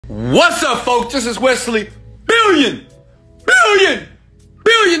What's up, folks? This is Wesley Billion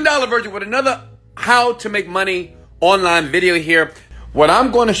Dollar Virgin with another how to make money online video here. What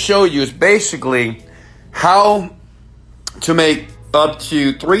I'm going to show you is basically how to make up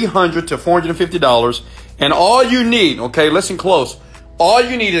to $300 to $450. And all you need, okay, listen close. All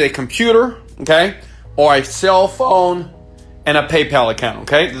you need is a computer, okay, or a cell phone and a PayPal account,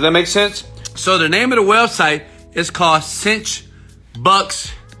 okay? Does that make sense? So the name of the website is called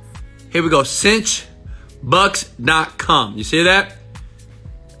cinchbucks. Here we go, cinchbucks.com. You see that?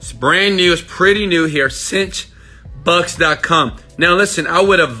 It's brand new. It's pretty new here, cinchbucks.com. Now listen, I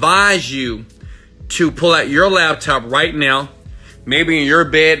would advise you to pull out your laptop right now, maybe in your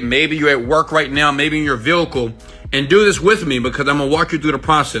bed, maybe you're at work right now, maybe in your vehicle, and do this with me because I'm going to walk you through the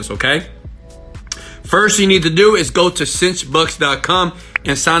process, okay? First you need to do is go to cinchbucks.com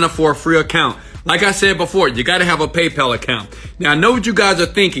and sign up for a free account. Like I said before, you got to have a PayPal account. Now I know what you guys are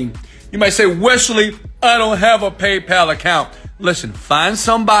thinking. You might say, Wesley, I don't have a PayPal account. Listen, find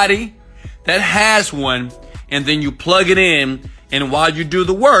somebody that has one and then you plug it in. And while you do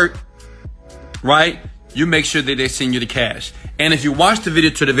the work, right, you make sure that they send you the cash. And if you watch the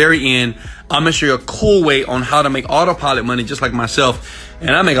video to the very end, I'm going to show you a cool way on how to make autopilot money just like myself.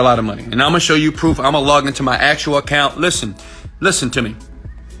 And I make a lot of money. And I'm going to show you proof. I'm going to log into my actual account. Listen to me.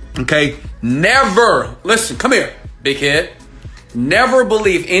 Okay? Never, listen, come here, big head. Never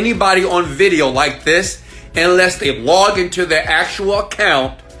believe anybody on video like this unless they log into their actual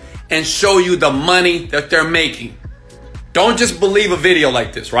account and show you the money that they're making. Don't just believe a video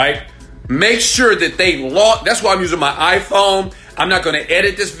like this, right? Make sure that they log. That's why I'm using my iPhone. I'm not going to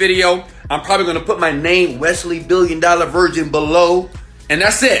edit this video. I'm probably going to put my name, Wesley $1 billion Virgin, below. And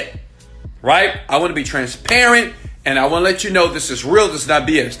that's it, right? I want to be transparent and I want to let you know this is real. This is not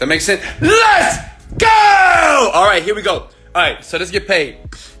BS. That makes sense? Let's go! All right, here we go. All right, so let's get paid.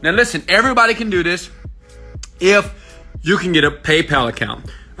 Now listen, everybody can do this if you can get a PayPal account.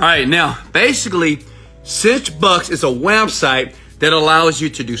 All right, now basically, cinchbucks is a website that allows you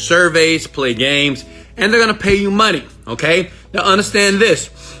to do surveys, play games, and they're gonna pay you money, okay? Now understand this,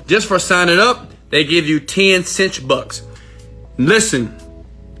 just for signing up, they give you 10 cinchbucks. Listen,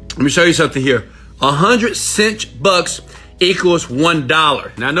 let me show you something here. 100 cinchbucks equals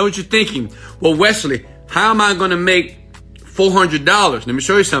 $1. Now I know what you're thinking. Well, Wesley, how am I gonna make $400? Let me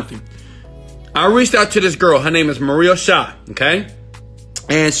show you something. I reached out to this girl. Her name is Maria Shah, okay?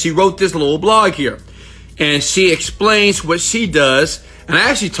 And she wrote this little blog here. And she explains what she does. And I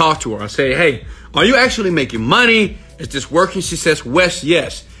actually talked to her. I say, hey, are you actually making money? Is this working? She says, Wes,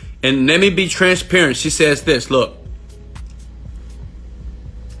 yes. And let me be transparent. She says this, look.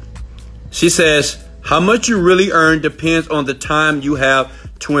 She says, how much you really earn depends on the time you have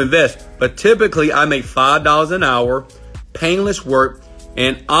to invest. But typically, I make $5 an hour. Painless work,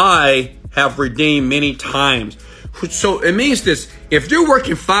 and I have redeemed many times. So it means this, if you're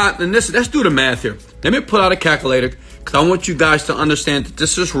working and listen, let's do the math here. Let me pull out a calculator because I want you guys to understand that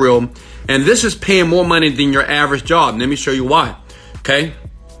this is real and this is paying more money than your average job. Let me show you why. Okay,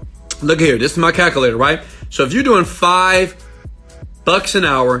 look here, this is my calculator, right? So if you're doing $5 an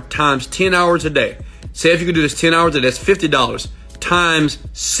hour times 10 hours a day, say if you could do this 10 hours a day, that's $50 times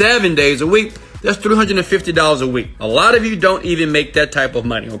 7 days a week. That's $350 a week. A lot of you don't even make that type of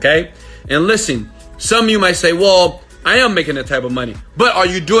money, okay? And listen, some of you might say, well, I am making that type of money, but are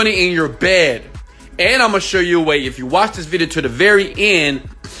you doing it in your bed? And I'm gonna show you a way. If you watch this video to the very end,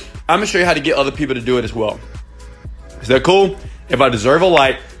 I'm gonna show you how to get other people to do it as well. Is that cool? If I deserve a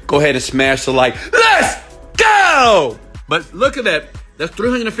like, go ahead and smash the like. Let's go! But look at that. That's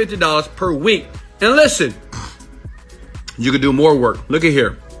 $350 per week. And listen, you can do more work. Look at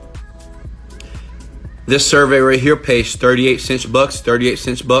here. This survey right here pays 38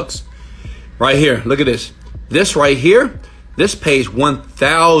 cinchbucks. Right here, look at this. This right here, this pays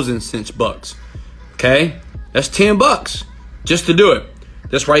 1,000 cinchbucks. Okay, that's $10 just to do it.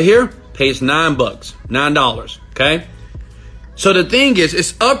 This right here pays $9. Okay, so the thing is,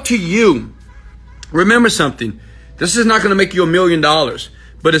 it's up to you. Remember something. This is not going to make you $1 million,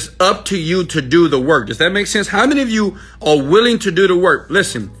 but it's up to you to do the work. Does that make sense? How many of you are willing to do the work?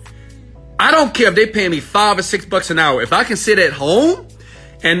 Listen. I don't care if they pay me $5 or $6 an hour. If I can sit at home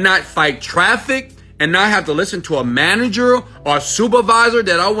and not fight traffic and not have to listen to a manager or a supervisor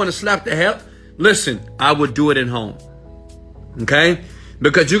that I want to slap the hell, listen, I would do it at home. Okay?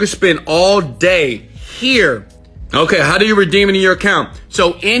 Because you can spend all day here. Okay, how do you redeem it in your account?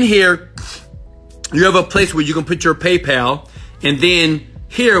 So in here, you have a place where you can put your PayPal. And then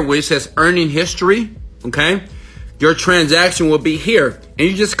here where it says earning history, okay? Your transaction will be here. And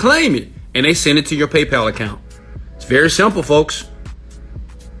you just claim it. And they send it to your PayPal account. It's very simple, folks.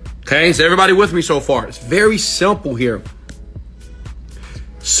 Okay, is everybody with me so far? It's very simple here.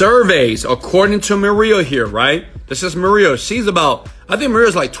 Surveys, according to Maria here, right? This is Maria. She's about, I think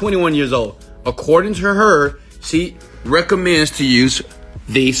Maria's like 21 years old. According to her, she recommends to use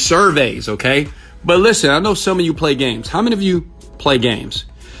these surveys, okay? But listen, I know some of you play games. How many of you play games?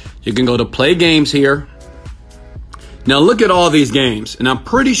 You can go to play games here. Now look at all these games. And I'm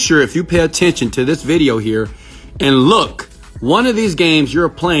pretty sure if you pay attention to this video here and look, one of these games you're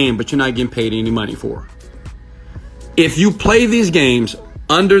playing, but you're not getting paid any money for. If you play these games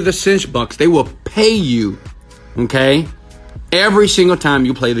under the cinch bucks, they will pay you, okay, every single time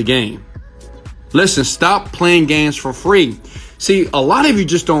you play the game. Listen, stop playing games for free. See, a lot of you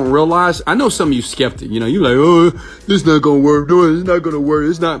just don't realize. I know some of you skeptic. You know, you're like, oh, this not going to work. No, it's not going to work.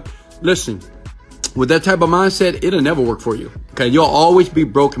 It's not. Listen, with that type of mindset, it'll never work for you. Okay, you'll always be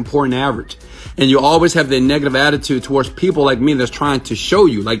broke and poor and average. And you'll always have that negative attitude towards people like me that's trying to show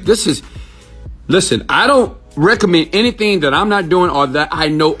you. Like this is, listen, I don't recommend anything that I'm not doing or that I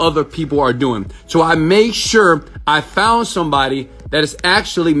know other people are doing. So I made sure I found somebody that is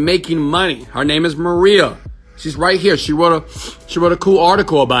actually making money. Her name is Maria. She's right here. She wrote a cool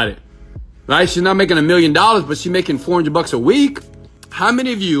article about it. Right? She's not making $1 million, but she's making $400 a week. How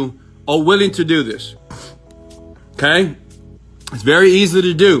many of you are willing to do this? Okay? It's very easy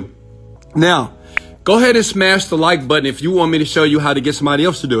to do. Now, go ahead and smash the like button if you want me to show you how to get somebody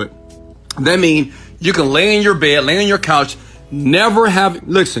else to do it. That means you can lay in your bed, lay on your couch, never have,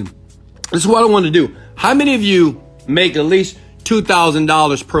 listen, this is what I want to do. How many of you make at least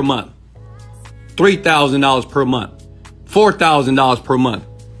 $2,000 per month? $3,000 per month? $4,000 per month?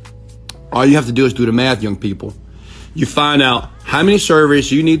 All you have to do is do the math, young people. You find out how many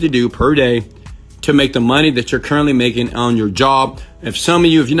surveys you need to do per day to make the money that you're currently making on your job. If some of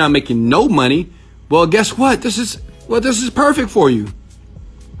you, if you're not making no money, well, guess what? This is perfect for you.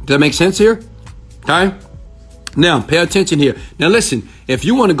 Does that make sense here? Okay. Now, pay attention here. Now, listen, if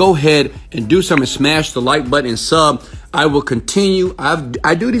you want to go ahead and do something, smash the like button and sub, I will continue.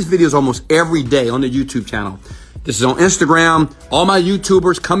 I do these videos almost every day on the YouTube channel. This is on Instagram. All my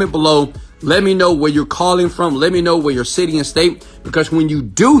YouTubers, comment below. Let me know where you're calling from. Let me know where your city and state. Because when you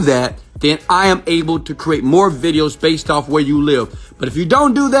do that, then I am able to create more videos based off where you live. But if you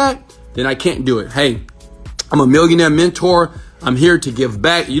don't do that, then I can't do it. Hey, I'm a millionaire mentor. I'm here to give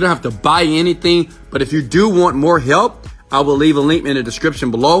back. You don't have to buy anything. But if you do want more help, I will leave a link in the description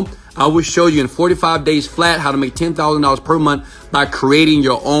below. I will show you in 45 days flat how to make $10,000 per month by creating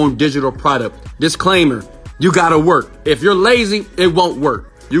your own digital product. Disclaimer, you got to work. If you're lazy, it won't work.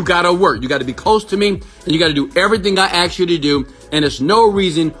 You got to work. You got to be close to me and you got to do everything I ask you to do. And there's no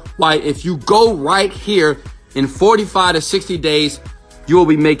reason why if you go right here in 45 to 60 days, you will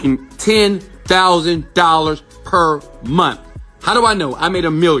be making $10,000 per month. How do I know? I made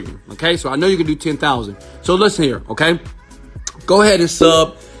 $1 million. Okay. So I know you can do 10,000. So listen here. Okay. Go ahead and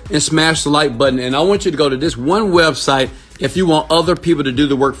sub and smash the like button. And I want you to go to this one website if you want other people to do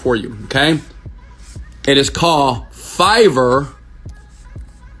the work for you. Okay. It is called Fiverr.com.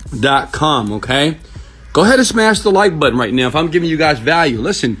 Okay. Go ahead and smash the like button right now if I'm giving you guys value.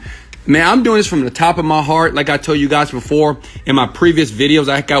 Listen, man, I'm doing this from the top of my heart. Like I told you guys before in my previous videos,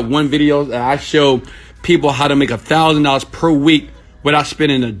 I got one video that I show people how to make $1,000 per week without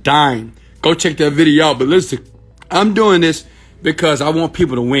spending a dime. Go check that video out. But listen, I'm doing this because I want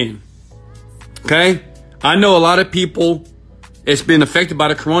people to win. Okay. I know a lot of people, it's been affected by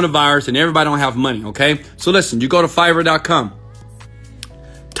the coronavirus and everybody don't have money. Okay. So listen, you go to Fiverr.com,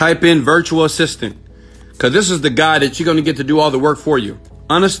 type in virtual assistant, because this is the guy that you're going to get to do all the work for you.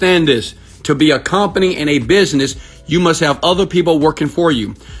 Understand this. To be a company and a business, you must have other people working for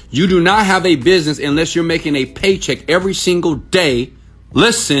you. You do not have a business unless you're making a paycheck every single day.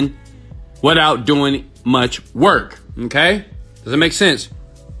 Listen, without doing much work. Okay? Does that make sense?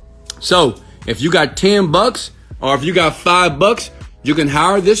 So if you got $10 or if you got $5, you can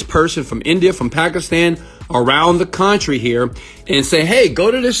hire this person from India, from Pakistan, around the country here and say, hey, go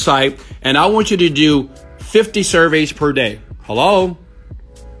to this site and I want you to do 50 surveys per day. Hello?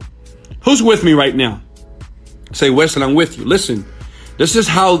 Who's with me right now? Say, Wesley, I'm with you. Listen, this is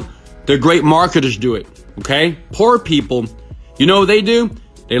how the great marketers do it. Okay? Poor people, you know what they do?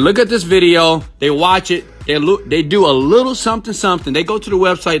 They look at this video, they watch it, they do a little something. They go to the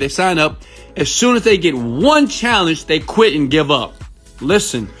website, they sign up. As soon as they get one challenge, they quit and give up.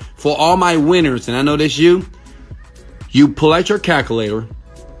 Listen, for all my winners, and I know that's you pull out your calculator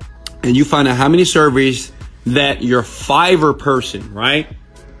and you find out how many surveys that your Fiverr person, right?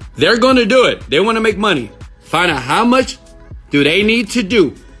 They're going to do it. They want to make money. Find out how much do they need to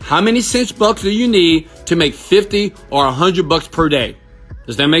do. How many cinch bucks do you need to make 50 or $100 per day?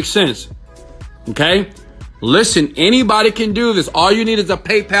 Does that make sense? Okay? Listen, anybody can do this. All you need is a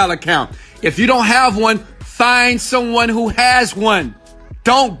PayPal account. If you don't have one, find someone who has one.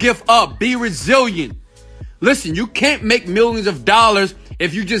 Don't give up. Be resilient. Listen, you can't make millions of dollars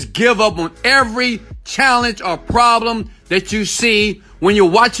if you just give up on every challenge or problem that you see when you're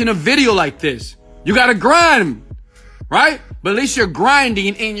watching a video like this. You got to grind, right? But at least you're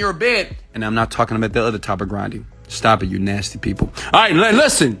grinding in your bed. And I'm not talking about the other type of grinding. Stop it, you nasty people. All right,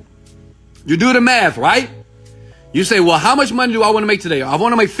 listen. You do the math, right? You say, well, how much money do I want to make today? I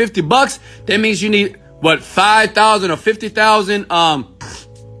want to make $50. That means you need, what, 5,000 or 50,000?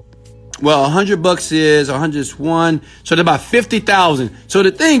 Well, $100 is 100 is 1. So that's about 50,000. So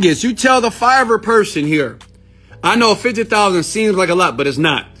the thing is, you tell the Fiverr person here, I know 50,000 seems like a lot, but it's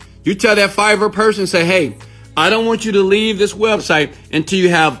not. You tell that Fiverr person, say, hey, I don't want you to leave this website until you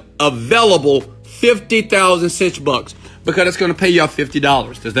have available 50,000 cinch bucks, because it's going to pay you out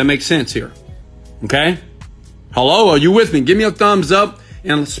 $50. Does that make sense here? Okay. Hello, are you with me? Give me a thumbs up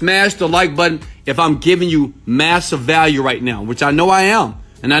and smash the like button if I'm giving you massive value right now, which I know I am.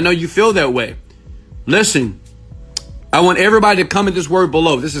 And I know you feel that way. Listen, I want everybody to comment this word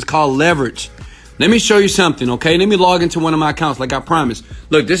below. This is called leverage. Let me show you something, okay? Let me log into one of my accounts like I promised.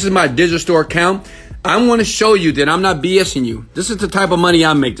 Look, this is my digital store account. I want to show you that I'm not BSing you. This is the type of money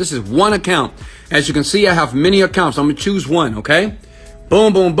I make. This is one account. As you can see, I have many accounts. I'm going to choose one, okay?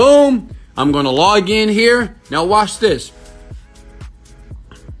 Boom, boom, boom. I'm going to log in here. Now watch this.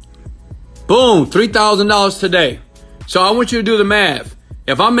 Boom, $3,000 today. So I want you to do the math.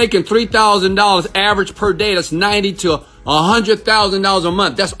 If I'm making $3,000 average per day, that's $90,000 to $100,000 a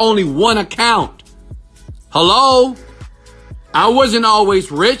month. That's only one account. Hello? I wasn't always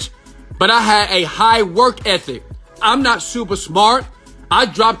rich, but I had a high work ethic. I'm not super smart. I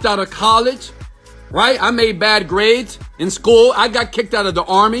dropped out of college, right? I made bad grades in school. I got kicked out of the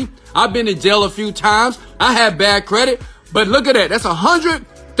army. I've been to jail a few times. I had bad credit, but look at that. That's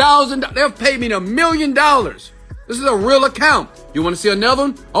 $100,000. They've paid me $1 million. This is a real account. You want to see another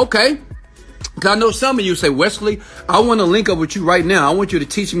one? Okay. Because I know some of you say, Wesley, I want to link up with you right now. I want you to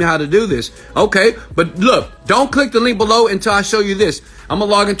teach me how to do this. Okay. But look, don't click the link below until I show you this. I'm going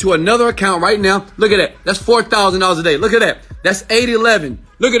to log into another account right now. Look at that. That's $4,000 a day. Look at that. That's 8/11.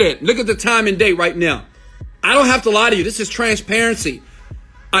 Look at that. Look at the time and date right now. I don't have to lie to you. This is transparency.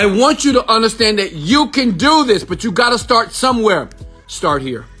 I want you to understand that you can do this, but you got to start somewhere. Start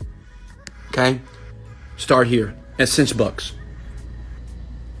here. Okay. Start here at cinch bucks.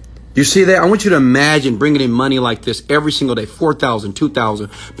 You see that? I want you to imagine bringing in money like this every single day, 4,000, 2,000.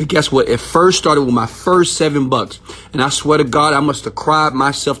 But guess what? It first started with my first $7. And I swear to God, I must have cried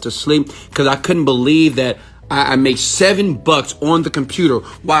myself to sleep because I couldn't believe that I made $7 on the computer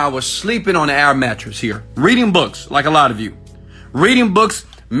while I was sleeping on the air mattress here, reading books like a lot of you, reading books,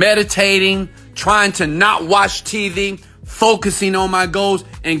 meditating, trying to not watch TV, focusing on my goals.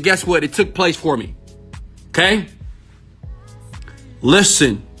 And guess what? It took place for me. Okay?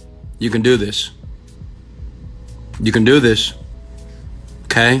 Listen, you can do this. You can do this.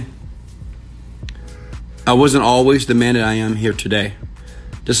 Okay? I wasn't always the man that I am here today.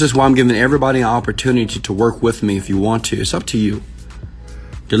 This is why I'm giving everybody an opportunity to work with me if you want to. It's up to you.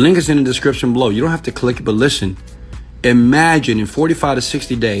 The link is in the description below. You don't have to click it, but listen. Imagine in 45 to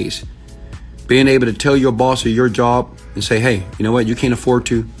 60 days being able to tell your boss or your job and say, hey, you know what? You can't afford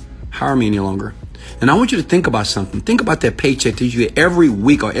to hire me any longer. And I want you to think about something. Think about that paycheck that you get every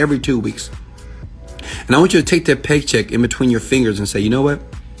week or every 2 weeks. And I want you to take that paycheck in between your fingers and say, you know what?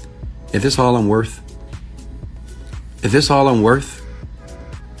 If this all I'm worth,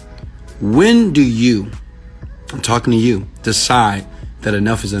 when do you, I'm talking to you, decide that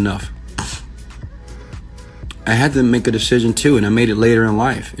enough is enough? I had to make a decision too, and I made it later in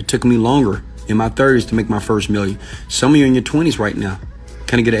life. It took me longer in my 30s to make my first million. Some of you are in your 20s right now.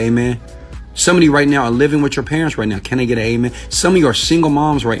 Can I get an amen? Some of you right now are living with your parents right now. Can I get an amen? Some of you are single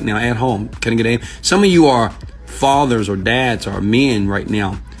moms right now at home. Can I get an amen? Some of you are fathers or dads or men right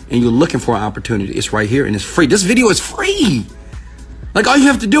now, and you're looking for an opportunity. It's right here, and it's free. This video is free. Like, all you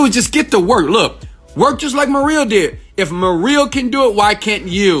have to do is just get to work. Look, work just like Maria did. If Maria can do it, why can't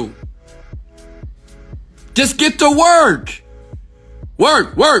you? Just get to work.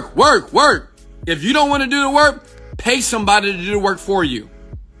 Work, work, work, work. If you don't want to do the work, pay somebody to do the work for you.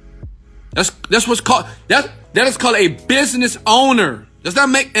 That's what's called, that is called a business owner. Does that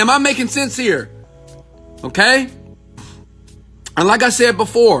make, am I making sense here? Okay? And like I said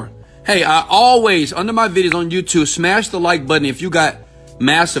before, hey, I always, under my videos on YouTube, smash the like button if you got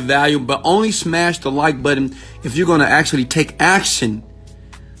massive value, but only smash the like button if you're going to actually take action.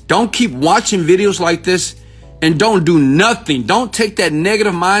 Don't keep watching videos like this and don't do nothing. Don't take that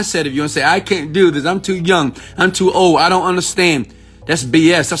negative mindset of you and say, I can't do this. I'm too young. I'm too old. I don't understand. That's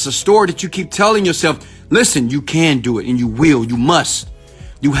BS. That's a story that you keep telling yourself. Listen, you can do it, and you will. You must.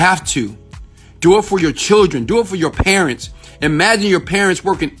 You have to. Do it for your children. Do it for your parents. Imagine your parents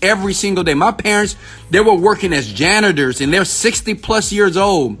working every single day. My parents, they were working as janitors, and they're 60 plus years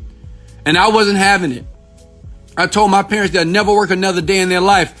old. And I wasn't having it. I told my parents they'll never work another day in their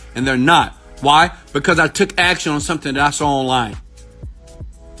life, and they're not. Why? Because I took action on something that I saw online.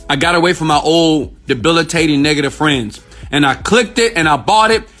 I got away from my old debilitating negative friends, and I clicked it, and I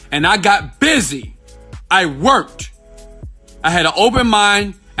bought it, and I got busy. I worked. I had an open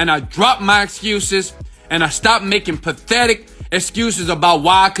mind, and I dropped my excuses, and I stopped making pathetic excuses about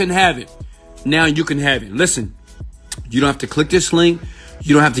why I couldn't have it. Now you can have it. Listen, you don't have to click this link.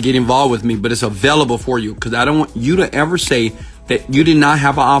 You don't have to get involved with me, but it's available for you, because I don't want you to ever say that you did not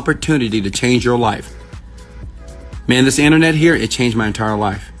have an opportunity to change your life. Man, this internet here, it changed my entire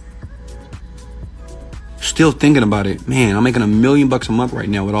life. Still thinking about it. Man, I'm making $1 million a month right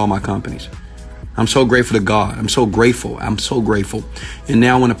now with all my companies. I'm so grateful to God. I'm so grateful. I'm so grateful. And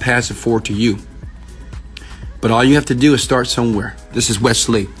now I want to pass it forward to you. But all you have to do is start somewhere. This is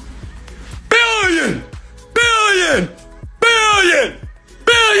Wesley. $1 billion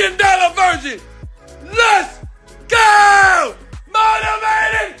Virgin. Let's go!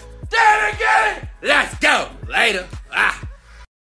 Motivated, dedicated. Let's go. Later.